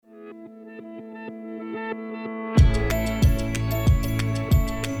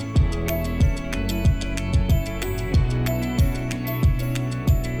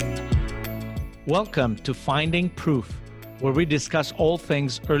Welcome to Finding Proof, where we discuss all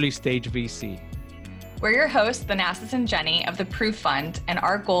things early stage VC. We're your hosts, Thanasis and Jenny of the Proof Fund, and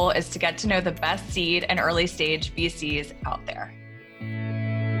our goal is to get to know the best seed and early stage VCs out there.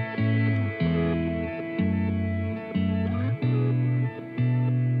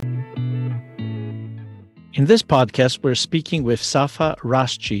 In this podcast, we're speaking with Safa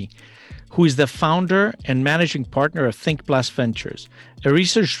Rashji, who is the founder and managing partner of ThinkPlus Ventures, a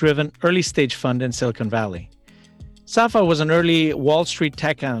research-driven early-stage fund in Silicon Valley. Safa was an early Wall Street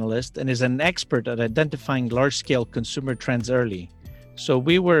tech analyst and is an expert at identifying large-scale consumer trends early. So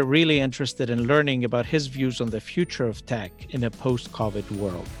we were really interested in learning about his views on the future of tech in a post-COVID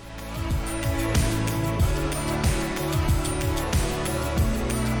world.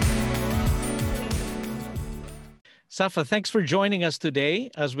 Safa, thanks for joining us today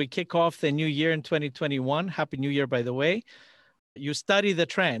as we kick off the new year in 2021. Happy New Year, by the way. You study the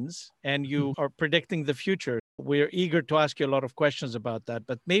trends and you are predicting the future. We're eager to ask you a lot of questions about that,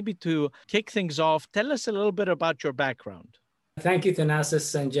 but maybe to kick things off, tell us a little bit about your background. Thank you,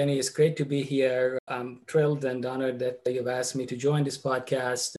 Thanasis and Jenny. It's great to be here. I'm thrilled and honored that you've asked me to join this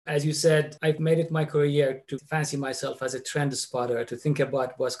podcast. As you said, I've made it my career to fancy myself as a trend spotter, to think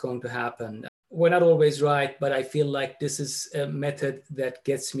about what's going to happen. We're not always right, but I feel like this is a method that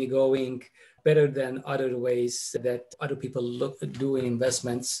gets me going better than other ways that other people do in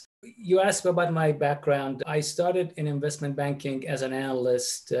investments. You asked about my background. I started in investment banking as an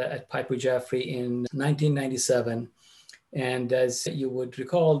analyst at Piper Jaffray in 1997. And as you would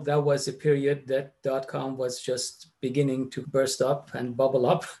recall, that was a period that .com was just beginning to burst up and bubble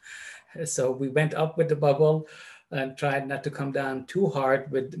up. So we went up with the bubble and tried not to come down too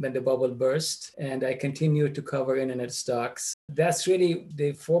hard when the bubble burst. And I continued to cover internet stocks. That's really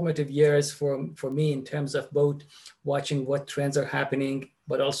the formative years for me in terms of both watching what trends are happening,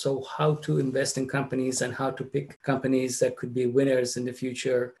 but also how to invest in companies and how to pick companies that could be winners in the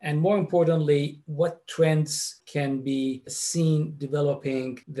future. And more importantly, what trends can be seen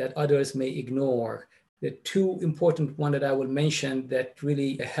developing that others may ignore. The two important ones that I will mention that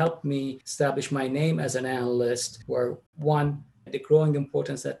really helped me establish my name as an analyst were, one, the growing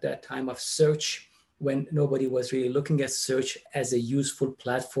importance at that time of search, when nobody was really looking at search as a useful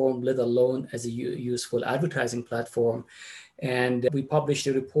platform, let alone as a useful advertising platform. And we published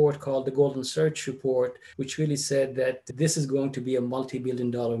a report called the Golden Search Report, which really said that this is going to be a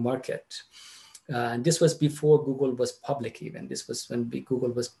multi-billion-dollar market. And this was before Google was public even. This was when Google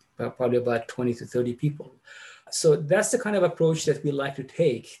was probably about 20 to 30 people. So that's the kind of approach that we like to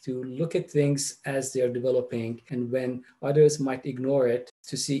take, to look at things as they're developing, and when others might ignore it,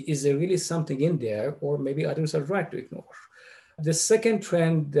 to see, is there really something in there, or maybe others are right to ignore. The second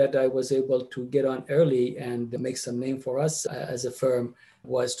trend that I was able to get on early and make some name for us as a firm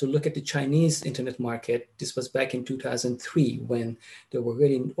was to look at the Chinese internet market. This was back in 2003 when there were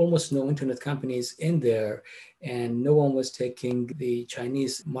really almost no internet companies in there and no one was taking the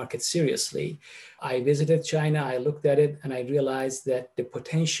Chinese market seriously. I visited China, I looked at it, and I realized that the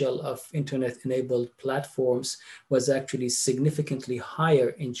potential of internet-enabled platforms was actually significantly higher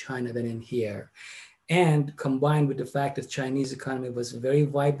in China than in here. And combined with the fact that the Chinese economy was very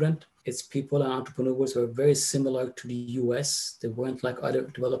vibrant, its people and entrepreneurs were very similar to the US. They weren't like other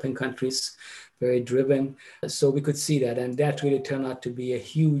developing countries, very driven. So we could see that. And that really turned out to be a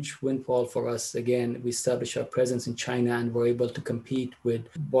huge windfall for us. Again, we established our presence in China and were able to compete with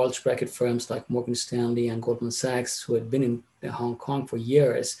bulge bracket firms like Morgan Stanley and Goldman Sachs, who had been in Hong Kong for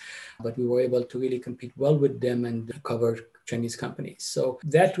years. But we were able to really compete well with them and cover Chinese companies. So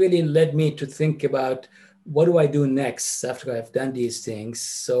that really led me to think about, what do I do next after I've done these things?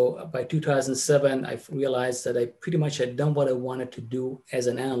 So by 2007, I realized that I pretty much had done what I wanted to do as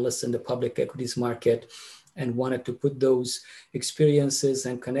an analyst in the public equities market and wanted to put those experiences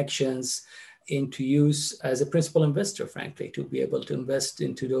and connections into use as a principal investor, frankly, to be able to invest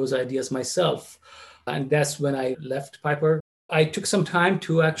into those ideas myself. And that's when I left Piper. I took some time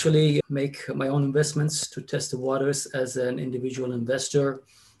to actually make my own investments to test the waters as an individual investor.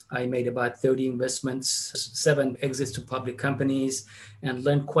 I made about 30 investments, 7 exits to public companies, and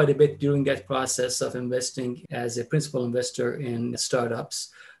learned quite a bit during that process of investing as a principal investor in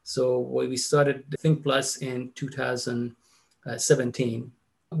startups. So we started ThinkPlus in 2017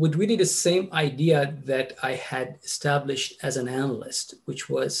 with really the same idea that I had established as an analyst, which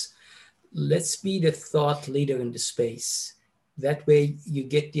was, let's be the thought leader in the space. That way you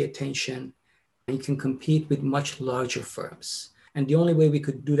get the attention and you can compete with much larger firms. And the only way we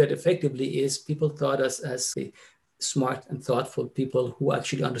could do that effectively is people thought us as smart and thoughtful people who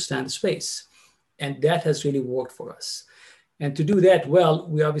actually understand the space. And that has really worked for us. And to do that well,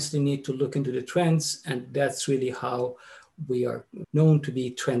 we obviously need to look into the trends, and that's really how we are known to be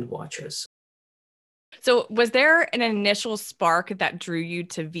trend watchers. So was there an initial spark that drew you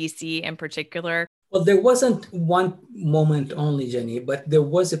to VC in particular? Well, there wasn't one moment only, Jenny, but there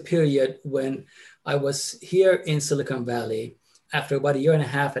was a period when I was here in Silicon Valley. After about a year and a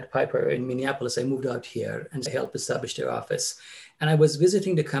half at Piper in Minneapolis, I moved out here and helped establish their office. And I was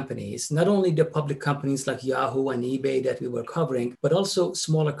visiting the companies, not only the public companies like Yahoo and eBay that we were covering, but also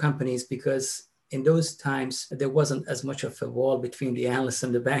smaller companies, because in those times, there wasn't as much of a wall between the analysts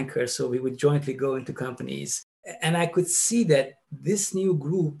and the bankers. So we would jointly go into companies. And I could see that this new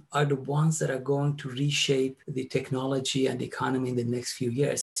group are the ones that are going to reshape the technology and the economy in the next few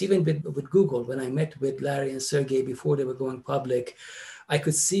years. Even with Google, when I met with Larry and Sergey before they were going public, I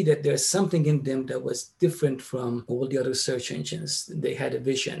could see that there's something in them that was different from all the other search engines. They had a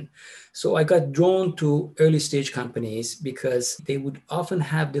vision. So I got drawn to early stage companies because they would often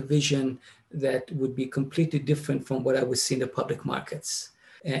have the vision that would be completely different from what I would see in the public markets.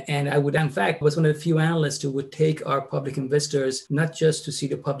 And I would, in fact, was one of the few analysts who would take our public investors, not just to see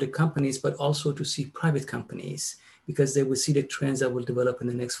the public companies, but also to see private companies, because they would see the trends that will develop in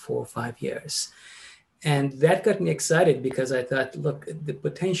the next 4 or 5 years. And that got me excited because I thought, look, the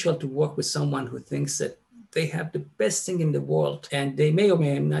potential to work with someone who thinks that they have the best thing in the world, and they may or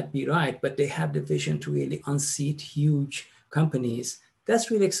may not be right, but they have the vision to really unseat huge companies.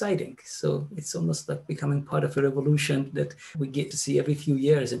 That's really exciting. So it's almost like becoming part of a revolution that we get to see every few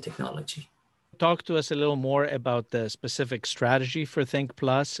years in technology. Talk to us a little more about the specific strategy for Think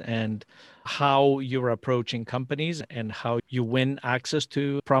Plus and how you're approaching companies and how you win access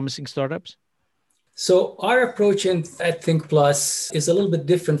to promising startups. So our approach at Think Plus is a little bit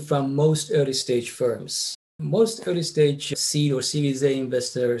different from most early stage firms. Most early stage seed or Series A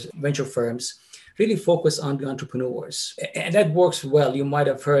investors, venture firms, really focus on the entrepreneurs. And that works well. You might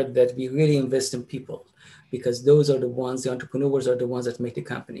have heard that we really invest in people because those are the ones, the entrepreneurs are the ones that make the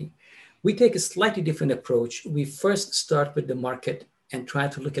company. We take a slightly different approach. We first start with the market and try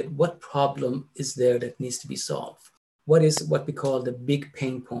to look at what problem is there that needs to be solved. What is what we call the big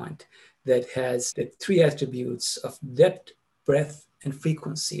pain point that has the 3 attributes of depth, breadth, and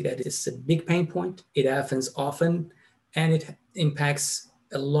frequency. That is a big pain point. It happens often, and it impacts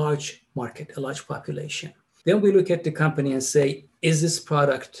a large market, a large population. Then we look at the company and say, is this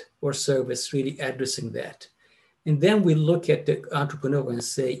product or service really addressing that? And then we look at the entrepreneur and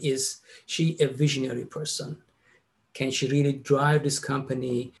say, is she a visionary person? Can she really drive this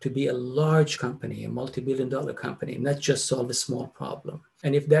company to be a large company, a multi-billion-dollar company, not just solve a small problem?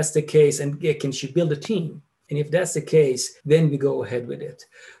 And if that's the case, and can she build a team? And if that's the case, then we go ahead with it.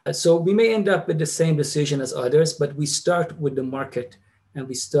 So we may end up with the same decision as others, but we start with the market and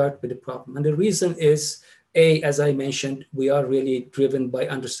we start with the problem. And the reason is, A, as I mentioned, we are really driven by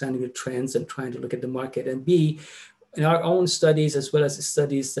understanding the trends and trying to look at the market. And B, in our own studies, as well as the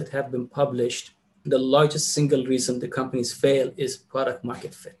studies that have been published, the largest single reason the companies fail is product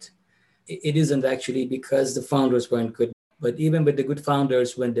market fit. It isn't actually because the founders weren't good, but even with the good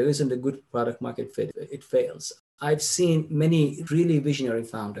founders, when there isn't a good product market fit, it fails. I've seen many really visionary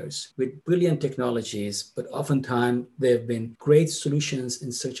founders with brilliant technologies, but oftentimes there have been great solutions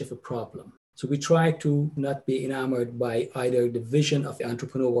in search of a problem. So we try to not be enamored by either the vision of the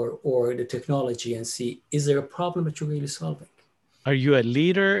entrepreneur or the technology and see, is there a problem that you're really solving? Are you a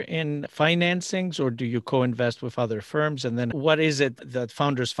leader in financings or do you co-invest with other firms? And then what is it that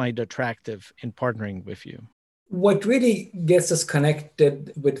founders find attractive in partnering with you? What really gets us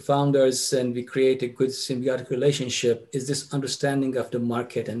connected with founders and we create a good symbiotic relationship is this understanding of the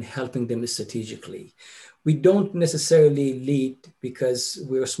market and helping them strategically. We don't necessarily lead because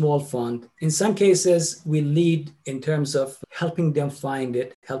we're a small fund. In some cases, we lead in terms of helping them find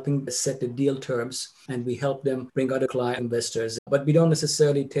it, helping set the deal terms, and we help them bring other client investors. But we don't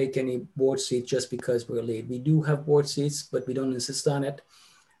necessarily take any board seat just because we're a lead. We do have board seats, but we don't insist on it.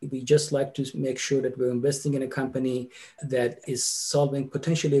 We just like to make sure that we're investing in a company that is solving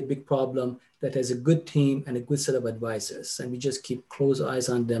potentially a big problem, that has a good team and a good set of advisors. And we just keep close eyes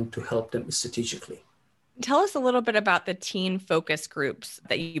on them to help them strategically. Tell us a little bit about the teen focus groups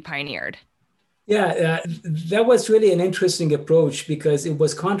that you pioneered. Yeah, that was really an interesting approach because it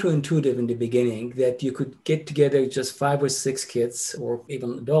was counterintuitive in the beginning that you could get together just 5 or 6 kids or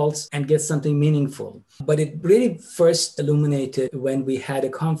even adults and get something meaningful. But it really first illuminated when we had a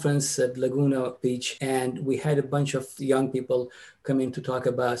conference at Laguna Beach and we had a bunch of young people come in to talk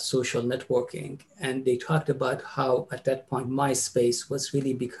about social networking. And they talked about how at that point, MySpace was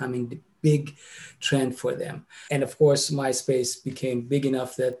really becoming big trend for them. And of course, MySpace became big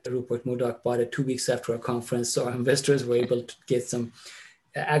enough that Rupert Murdoch bought it 2 weeks after a conference. So our investors were able to get some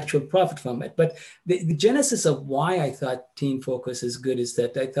actual profit from it. But the genesis of why I thought Teen Focus is good is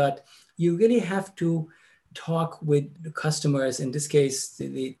that I thought you really have to talk with the customers, in this case,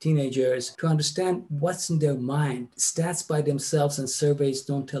 the teenagers, to understand what's in their mind. Stats by themselves and surveys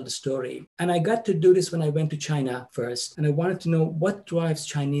don't tell the story. And I got to do this when I went to China first, and I wanted to know what drives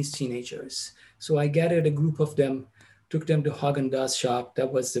Chinese teenagers. So I gathered a group of them, took them to Haagen-Dazs shop.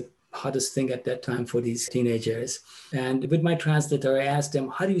 That was the hottest thing at that time for these teenagers. And with my translator, I asked them,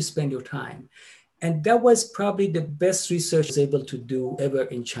 how do you spend your time? And that was probably the best research I was able to do ever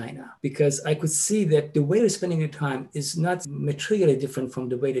in China, because I could see that the way they're spending their time is not materially different from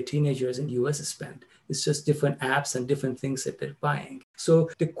the way the teenagers in the US spend. It's just different apps and different things that they're buying. So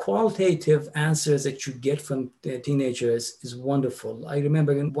the qualitative answers that you get from the teenagers is wonderful. I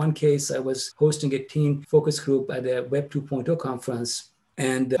remember in one case, I was hosting a teen focus group at a Web 2.0 conference.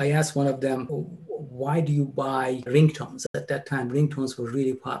 And I asked one of them, why do you buy ringtones? At that time, ringtones were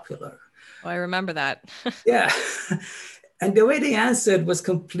really popular. Oh, I remember that. Yeah. And the way they answered was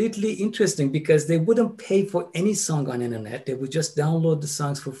completely interesting, because they wouldn't pay for any song on the internet. They would just download the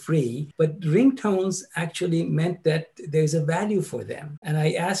songs for free. But ringtones actually meant that there's a value for them. And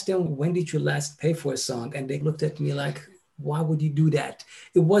I asked them, when did you last pay for a song? And they looked at me like, why would you do that?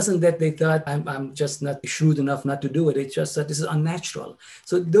 It wasn't that they thought I'm just not shrewd enough not to do it. It's just that this is unnatural.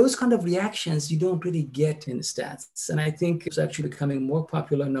 So those kind of reactions you don't really get in stats. And I think it's actually becoming more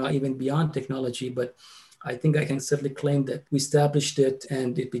popular now, even beyond technology. But I think I can certainly claim that we established it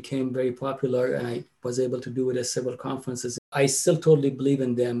and it became very popular, and I was able to do it at several conferences. I still totally believe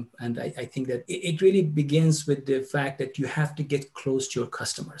in them. And I think that it really begins with the fact that you have to get close to your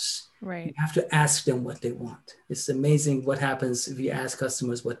customers. Right. You have to ask them what they want. It's amazing what happens if you ask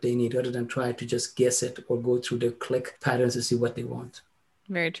customers what they need, rather than try to just guess it or go through their click patterns to see what they want.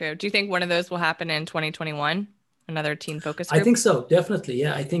 Very true. Do you think one of those will happen in 2021? Another teen focus group? I think so, definitely.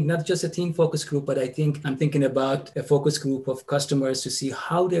 Yeah, I think not just a teen focus group, but I'm thinking about a focus group of customers to see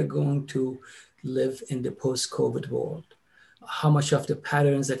how they're going to live in the post-COVID world. How much of the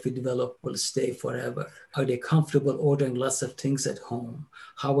patterns that we develop will stay forever? Are they comfortable ordering lots of things at home?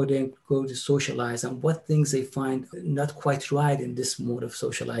 How are they going to socialize, and what things they find not quite right in this mode of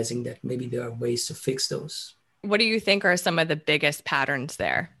socializing, that maybe there are ways to fix those? What do you think are some of the biggest patterns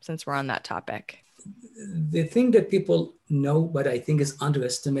there, since we're on that topic? The thing that people know, but I think is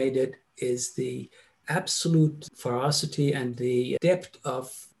underestimated, is the absolute ferocity and the depth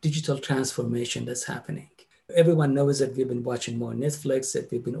of digital transformation that's happening. Everyone knows that we've been watching more Netflix,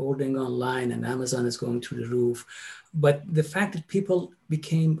 that we've been ordering online, and Amazon is going through the roof. But the fact that people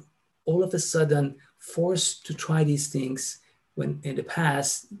became all of a sudden forced to try these things, when in the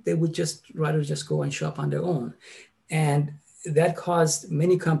past, they would rather go and shop on their own. And that caused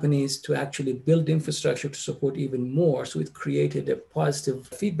many companies to actually build infrastructure to support even more. So it created a positive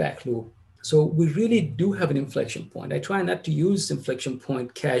feedback loop. So we really do have an inflection point. I try not to use inflection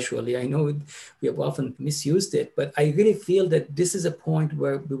point casually. I know we have often misused it, but I really feel that this is a point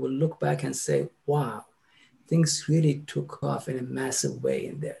where we will look back and say, wow, things really took off in a massive way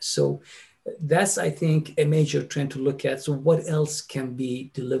in there. So that's, I think, a major trend to look at. So what else can be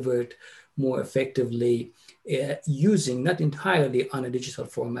delivered more effectively using, not entirely on a digital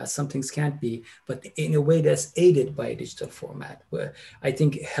format, some things can't be, but in a way that's aided by a digital format. Where I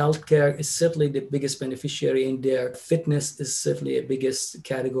think healthcare is certainly the biggest beneficiary in there. Fitness is certainly a biggest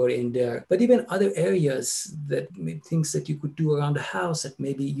category in there, but even other areas, that things that you could do around the house, that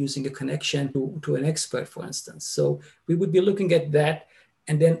maybe using a connection to an expert, for instance. So we would be looking at that.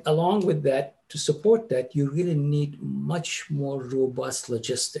 And then along with that, to support that, you really need much more robust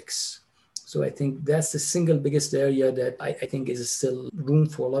logistics. So I think that's the single biggest area that I think is still room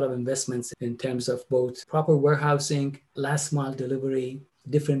for a lot of investments in terms of both proper warehousing, last mile delivery,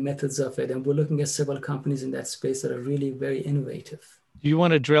 different methods of it. And we're looking at several companies in that space that are really very innovative. Do you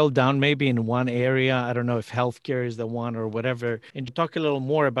want to drill down maybe in one area? I don't know if healthcare is the one or whatever, and talk a little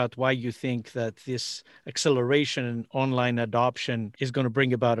more about why you think that this acceleration in online adoption is going to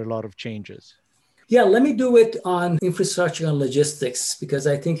bring about a lot of changes. Yeah, let me do it on infrastructure and logistics, because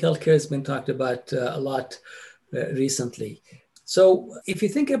I think healthcare has been talked about a lot recently. So if you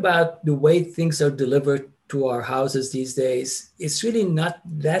think about the way things are delivered to our houses these days, it's really not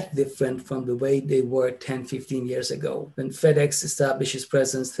that different from the way they were 10, 15 years ago. When FedEx established its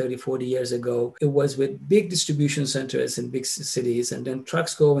presence 30, 40 years ago, it was with big distribution centers in big cities and then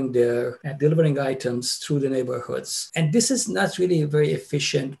trucks going there and delivering items through the neighborhoods. And this is not really very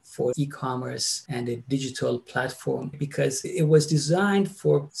efficient for e-commerce and a digital platform because it was designed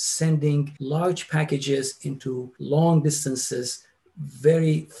for sending large packages into long distances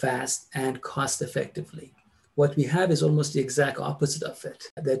very fast and cost effectively. What we have is almost the exact opposite of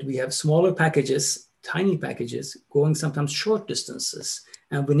it, that we have smaller packages, tiny packages, going sometimes short distances,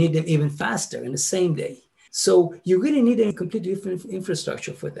 and we need them even faster in the same day. So you really need a completely different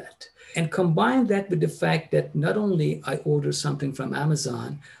infrastructure for that. And combine that with the fact that not only I order something from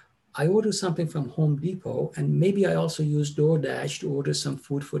Amazon, I order something from Home Depot, and maybe I also use DoorDash to order some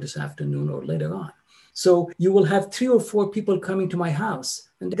food for this afternoon or later on. So you will have 3 or 4 people coming to my house,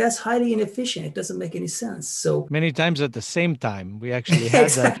 and that's highly inefficient. It doesn't make any sense. So many times at the same time. We actually had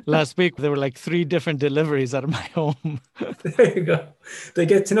that last week. There were like 3 different deliveries out of my home. There you go. They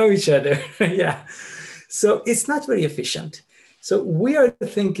get to know each other. Yeah. So it's not very efficient. So we are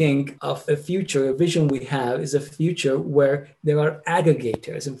thinking of a future, a vision we have is a future where there are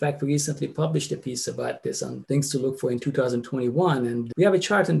aggregators. In fact, we recently published a piece about this on things to look for in 2021. And we have a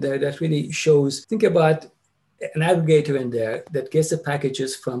chart in there that really shows, think about an aggregator in there that gets the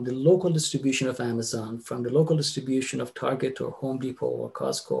packages from the local distribution of Amazon, from the local distribution of Target or Home Depot or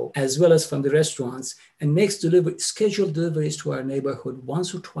Costco, as well as from the restaurants, and makes scheduled deliveries to our neighborhood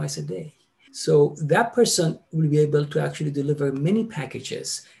once or twice a day. So that person will be able to actually deliver many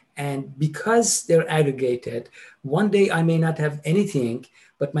packages. And because they're aggregated, one day I may not have anything,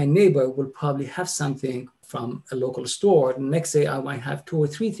 but my neighbor will probably have something from a local store. The next day I might have 2 or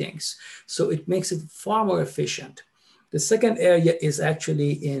 3 things. So it makes it far more efficient. The second area is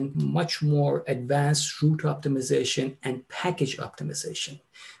actually in much more advanced route optimization and package optimization.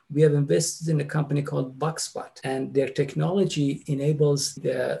 We have invested in a company called Buckspot, and their technology enables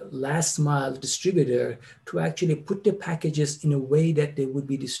the last mile distributor to actually put the packages in a way that they would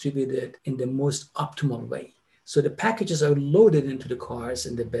be distributed in the most optimal way. So the packages are loaded into the cars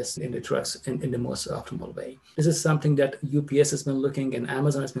in the trucks in the most optimal way. This is something that UPS has been looking and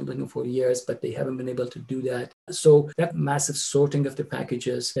Amazon has been looking for years, but they haven't been able to do that. So that massive sorting of the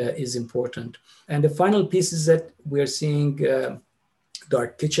packages is important. And the final piece is that we're seeing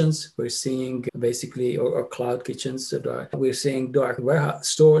dark kitchens. We're seeing basically, or cloud kitchens. We're seeing dark warehouse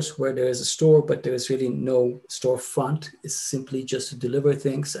stores where there is a store, but there is really no storefront. It's simply just to deliver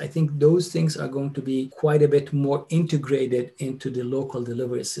things. I think those things are going to be quite a bit more integrated into the local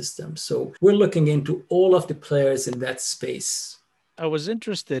delivery system. So we're looking into all of the players in that space. I was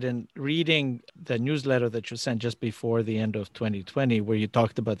interested in reading the newsletter that you sent just before the end of 2020, where you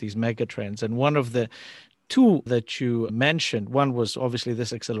talked about these mega trends. And one of the 2 that you mentioned, one was obviously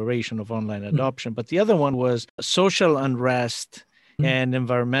this acceleration of online adoption, but the other one was social unrest and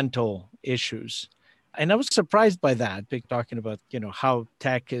environmental issues. And I was surprised by that, talking about, how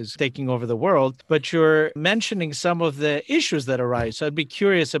tech is taking over the world, but you're mentioning some of the issues that arise. So I'd be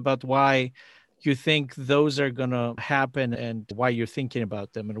curious about why you think those are going to happen and why you're thinking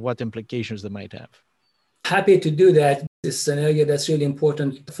about them and what implications they might have. Happy to do that. This is an area that's really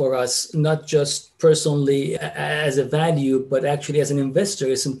important for us, not just personally as a value, but actually as an investor,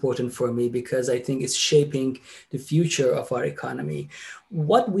 it's important for me because I think it's shaping the future of our economy.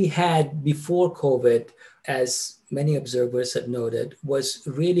 What we had before COVID, as many observers have noted, was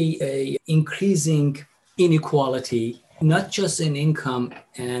really an increasing inequality, not just in income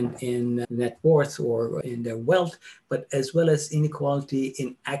and in net worth or in their wealth, but as well as inequality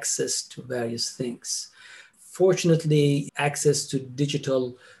in access to various things. Fortunately, access to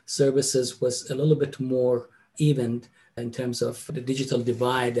digital services was a little bit more evened in terms of the digital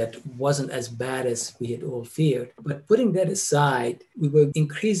divide that wasn't as bad as we had all feared. But putting that aside, we were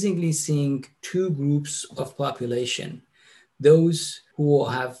increasingly seeing 2 groups of population. Those who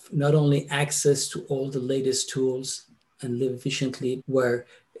have not only access to all the latest tools and live efficiently, where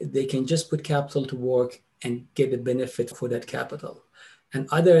they can just put capital to work and get a benefit for that capital. And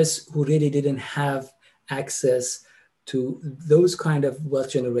others who really didn't have access to those kind of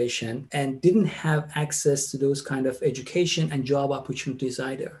wealth generation and didn't have access to those kind of education and job opportunities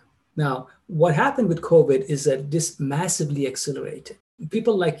either. Now, what happened with COVID is that this massively accelerated.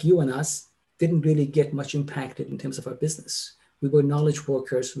 People like you and us didn't really get much impacted in terms of our business. We were knowledge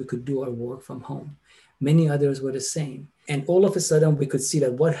workers. We could do our work from home. Many others were the same. And all of a sudden, we could see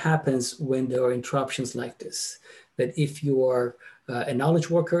that what happens when there are interruptions like this, that if you are a knowledge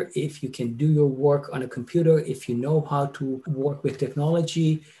worker, if you can do your work on a computer, if you know how to work with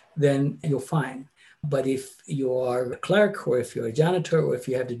technology, then you're fine. But if you are a clerk, or if you're a janitor, or if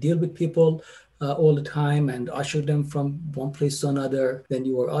you have to deal with people all the time and usher them from one place to another, then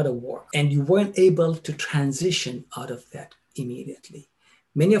you are out of work. And you weren't able to transition out of that immediately.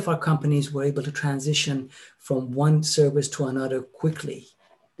 Many of our companies were able to transition from one service to another quickly.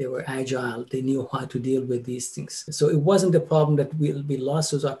 They were agile. They knew how to deal with these things. So it wasn't the problem that we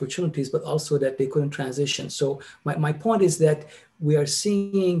lost those opportunities, but also that they couldn't transition. So my point is that we are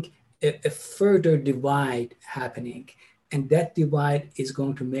seeing a further divide happening. And that divide is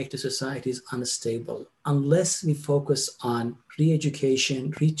going to make the societies unstable unless we focus on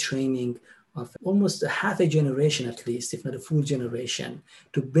re-education, retraining of almost a half a generation at least, if not a full generation,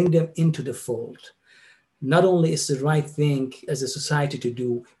 to bring them into the fold. Not only is the right thing as a society to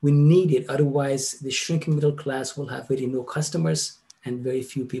do, we need it. Otherwise, the shrinking middle class will have really no customers and very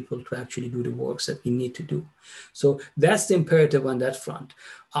few people to actually do the works that we need to do. So that's the imperative on that front.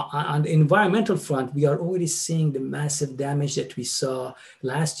 On the environmental front, we are already seeing the massive damage that we saw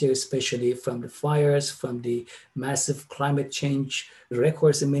last year, especially from the fires, from the massive climate change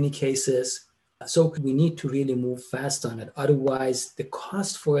records in many cases. So we need to really move fast on it. Otherwise, the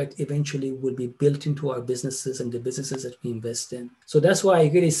cost for it eventually will be built into our businesses and the businesses that we invest in. So that's why I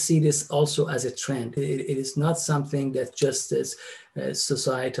really see this also as a trend. It is not something that just is a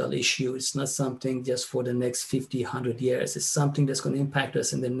societal issue. It's not something just for the next 50, 100 years. It's something that's going to impact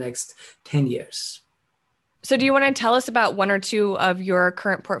us in the next 10 years. So do you want to tell us about one or two of your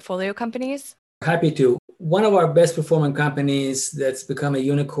current portfolio companies? Happy to. One of our best performing companies that's become a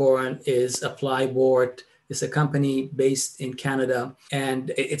unicorn is Applyboard. It's a company based in Canada.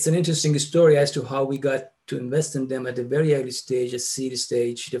 And it's an interesting story as to how we got to invest in them at the very early stage, at seed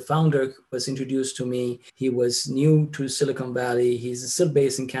stage. The founder was introduced to me. He was new to Silicon Valley. He's still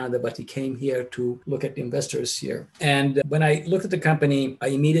based in Canada, but he came here to look at the investors here. And when I looked at the company, I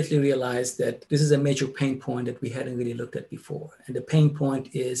immediately realized that this is a major pain point that we hadn't really looked at before. And the pain point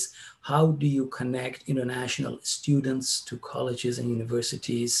is, how do you connect international students to colleges and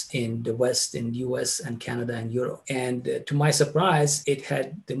universities in the West, in the US and Canada and Europe? And to my surprise, it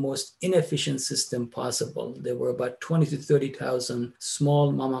had the most inefficient system possible. There were about 20 to 30,000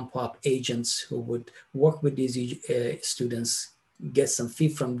 small mom and pop agents who would work with these students, get some fee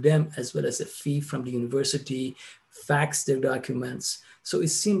from them as well as a fee from the university, fax their documents. So it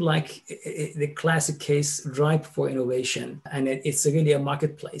seemed like the classic case ripe for innovation. And it's really a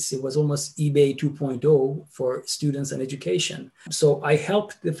marketplace. It was almost eBay 2.0 for students and education. So I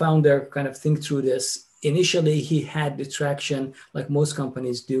helped the founder kind of think through this. Initially, he had the traction like most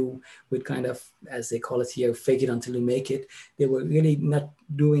companies do with kind of, as they call it here, fake it until you make it. They were really not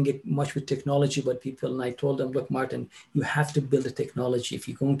doing it much with technology, but people, and I told them, look, Martin, you have to build a technology. If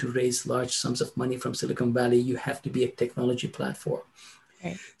you're going to raise large sums of money from Silicon Valley, you have to be a technology platform.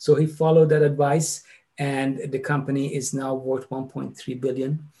 Okay. So he followed that advice, and the company is now worth 1.3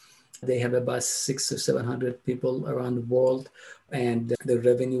 billion. They have about 600 or 700 people around the world. And the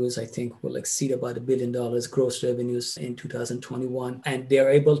revenues, I think, will exceed about $1 billion gross revenues in 2021. And they're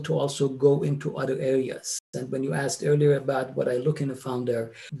able to also go into other areas. And when you asked earlier about what I look in a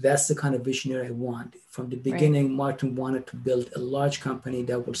founder, that's the kind of visionary I want. From the beginning, right. Martin wanted to build a large company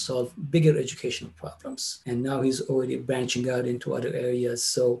that will solve bigger educational problems. And now he's already branching out into other areas.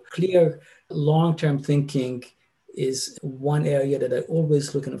 So clear long-term thinking is one area that I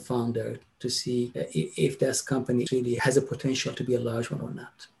always look in a founder to see if that company really has a potential to be a large one or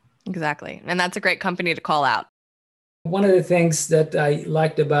not. Exactly. And that's a great company to call out. One of the things that I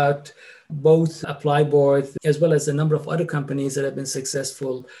liked about both Applyboard as well as a number of other companies that have been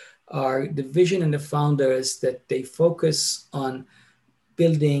successful are the vision and the founders, that they focus on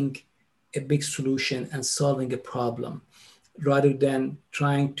building a big solution and solving a problem rather than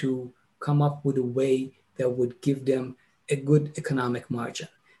trying to come up with a way that would give them a good economic margin.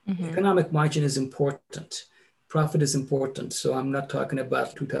 Mm-hmm. Economic margin is important. Profit is important. So I'm not talking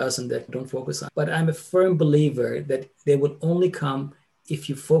about 2000 that don't focus on, but I'm a firm believer that they will only come if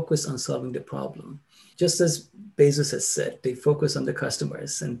you focus on solving the problem. Just as Bezos has said, they focus on the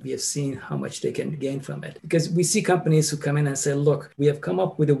customers, and we have seen how much they can gain from it. Because we see companies who come in and say, look, we have come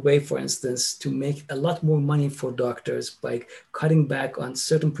up with a way, for instance, to make a lot more money for doctors by cutting back on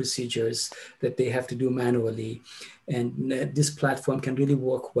certain procedures that they have to do manually. And this platform can really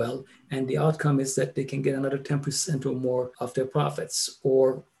work well. And the outcome is that they can get another 10% or more of their profits,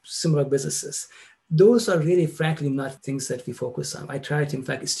 or similar businesses. Those are really, frankly, not things that we focus on. I try to, in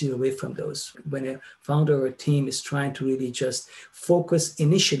fact, steer away from those. When a founder or a team is trying to really just focus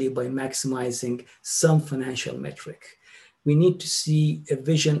initially by maximizing some financial metric, we need to see a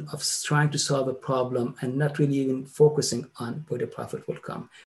vision of trying to solve a problem and not really even focusing on where the profit will come.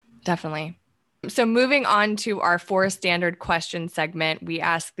 Definitely. So moving on to our 4 standard question segment, we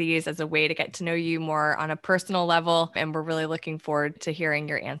ask these as a way to get to know you more on a personal level, and we're really looking forward to hearing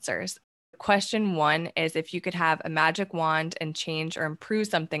your answers. Question 1 is, if you could have a magic wand and change or improve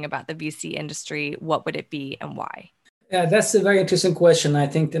something about the VC industry, what would it be and why? Yeah, that's a very interesting question. I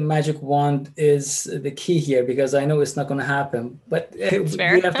think the magic wand is the key here because I know it's not going to happen, but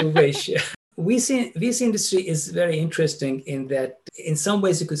we have to wish. VC industry is very interesting in that, in some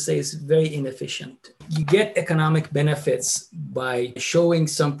ways, you could say it's very inefficient. You get economic benefits by showing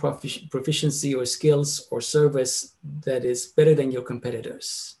some proficiency or skills or service that is better than your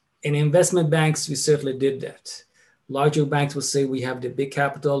competitors. In investment banks, we certainly did that. Larger banks will say we have the big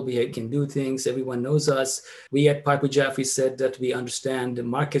capital, we can do things, everyone knows us. We at Piper Jaffray said that we understand the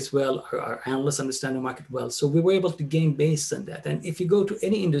markets well, our analysts understand the market well. So we were able to gain based on that. And if you go to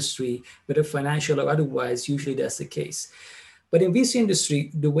any industry, whether financial or otherwise, usually that's the case. But in VC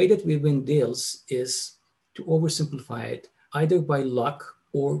industry, the way that we win deals is, to oversimplify it, either by luck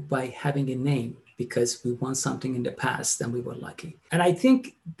or by having a name, because we won something in the past and we were lucky. And I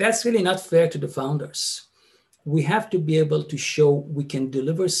think that's really not fair to the founders. We have to be able to show we can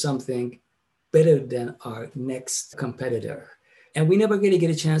deliver something better than our next competitor. And we never really get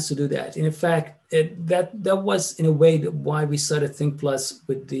a chance to do that. And in fact, that was in a way why we started Think Plus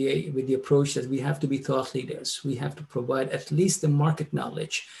with the approach that we have to be thought leaders. We have to provide at least the market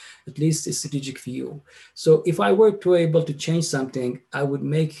knowledge, at least a strategic view. So if I were to able to change something, I would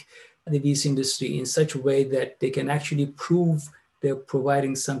make the VC industry in such a way that they can actually prove they're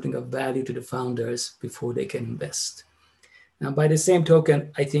providing something of value to the founders before they can invest. Now, by the same token,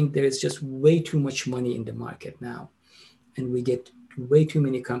 I think there is just way too much money in the market now, and we get way too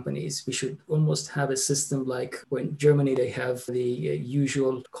many companies. We should almost have a system like when Germany, they have the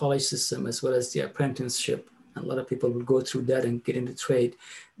usual college system as well as the apprenticeship. A lot of people will go through that and get into trade.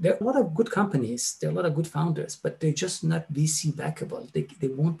 There are a lot of good companies. There are a lot of good founders, but they're just not VC backable. They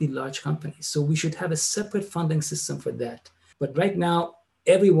won't be large companies. So we should have a separate funding system for that. But right now,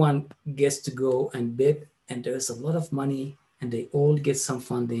 everyone gets to go and bid, and there's a lot of money, and they all get some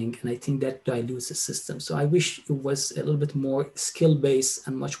funding. And I think that dilutes the system. So I wish it was a little bit more skill-based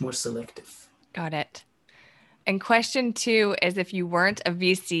and much more selective. Got it. And question 2 is, if you weren't a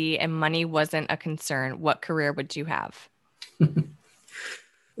VC and money wasn't a concern, what career would you have?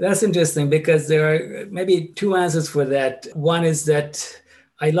 That's interesting because there are maybe 2 answers for that. One is that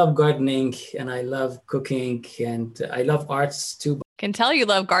I love gardening and I love cooking and I love arts too. Can tell you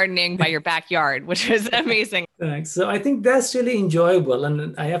love gardening by your backyard, which is amazing. Thanks. So I think that's really enjoyable.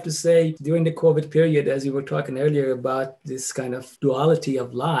 And I have to say, during the COVID period, as you were talking earlier about this kind of duality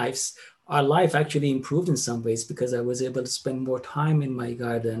of lives, our life actually improved in some ways because I was able to spend more time in my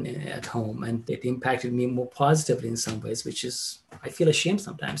garden at home, and it impacted me more positively in some ways, which is, I feel ashamed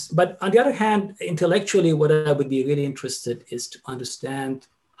sometimes. But on the other hand, intellectually, what I would be really interested is to understand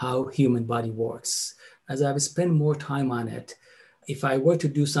how human body works. As I would spend more time on it, if I were to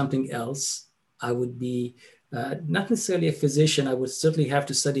do something else, I would be not necessarily a physician. I would certainly have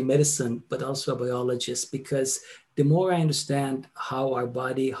to study medicine, but also a biologist, because the more I understand how our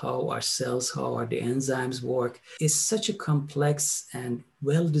body, how our cells, how the enzymes work, is such a complex and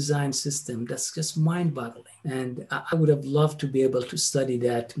well-designed system that's just mind-boggling. And I would have loved to be able to study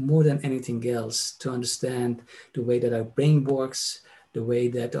that more than anything else, to understand the way that our brain works, the way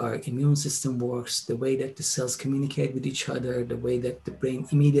that our immune system works, the way that the cells communicate with each other, the way that the brain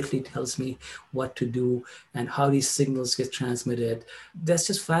immediately tells me what to do, and how these signals get transmitted. That's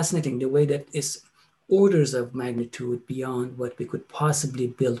just fascinating, the way that is orders of magnitude beyond what we could possibly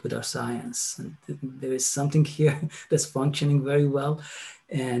build with our science. And there is something here that's functioning very well,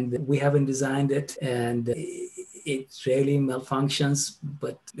 and we haven't designed it, and it rarely malfunctions,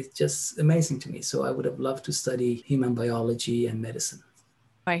 but it's just amazing to me. So I would have loved to study human biology and medicine.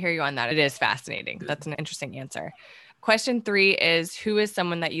 I hear you on that. It is fascinating. That's an interesting answer. Question 3 is, who is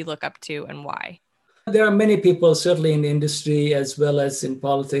someone that you look up to and why? There are many people, certainly in the industry as well as in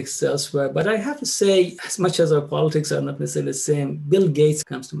politics elsewhere. But I have to say, as much as our politics are not necessarily the same, Bill Gates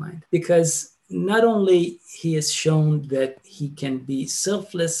comes to mind, because not only he has shown that he can be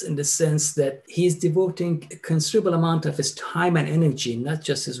selfless in the sense that he is devoting a considerable amount of his time and energy, not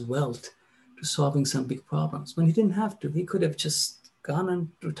just his wealth, to solving some big problems. When he didn't have to, he could have just gone and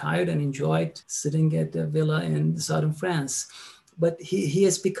retired and enjoyed sitting at a villa in southern France. But he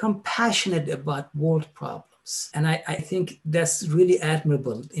has become passionate about world problems. And I think that's really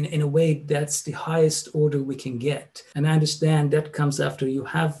admirable. In a way, that's the highest order we can get. And I understand that comes after you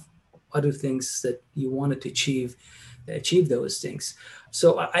have other things that you wanted to achieve those things.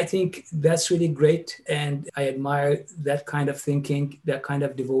 So I think that's really great. And I admire that kind of thinking, that kind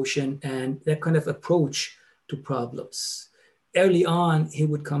of devotion, and that kind of approach to problems. Early on, he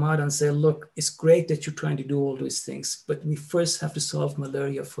would come out and say, look, it's great that you're trying to do all these things, but we first have to solve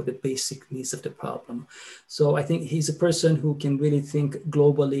malaria for the basic needs of the problem. So I think he's a person who can really think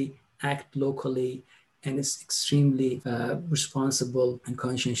globally, act locally, and is extremely responsible and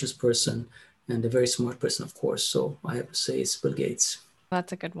conscientious person, and a very smart person, of course. So I have to say it's Bill Gates.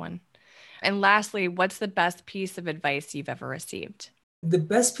 That's a good one. And lastly, what's the best piece of advice you've ever received? The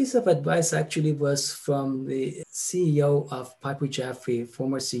best piece of advice actually was from the CEO of Piper Jaffray,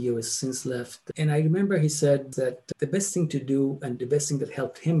 former CEO, has since left. And I remember he said that the best thing to do and the best thing that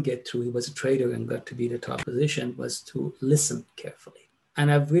helped him get through, he was a trader and got to be the top position, was to listen carefully. And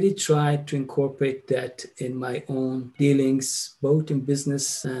I've really tried to incorporate that in my own dealings, both in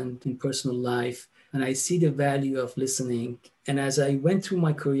business and in personal life. And I see the value of listening. And as I went through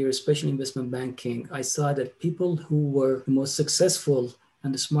my career, especially investment banking, I saw that people who were the most successful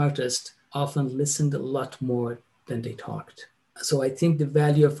and the smartest often listened a lot more than they talked. So I think the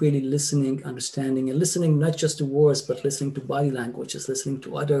value of really listening, understanding, and listening not just to words, but listening to body languages, listening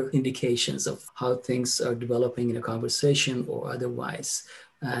to other indications of how things are developing in a conversation or otherwise.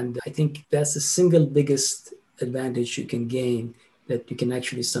 And I think that's the single biggest advantage you can gain, that you can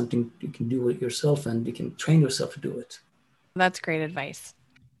actually something you can do it yourself and you can train yourself to do it. That's great advice.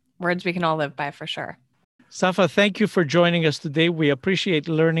 Words we can all live by for sure. Safa, thank you for joining us today. We appreciate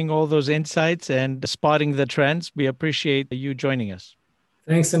learning all those insights and spotting the trends. We appreciate you joining us.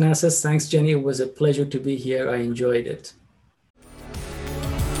 Thanks, Anasis. Thanks, Jenny. It was a pleasure to be here. I enjoyed it.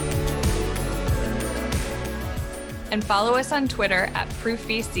 And follow us on Twitter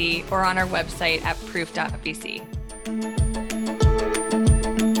 @ProofVC or on our website at proof.vc.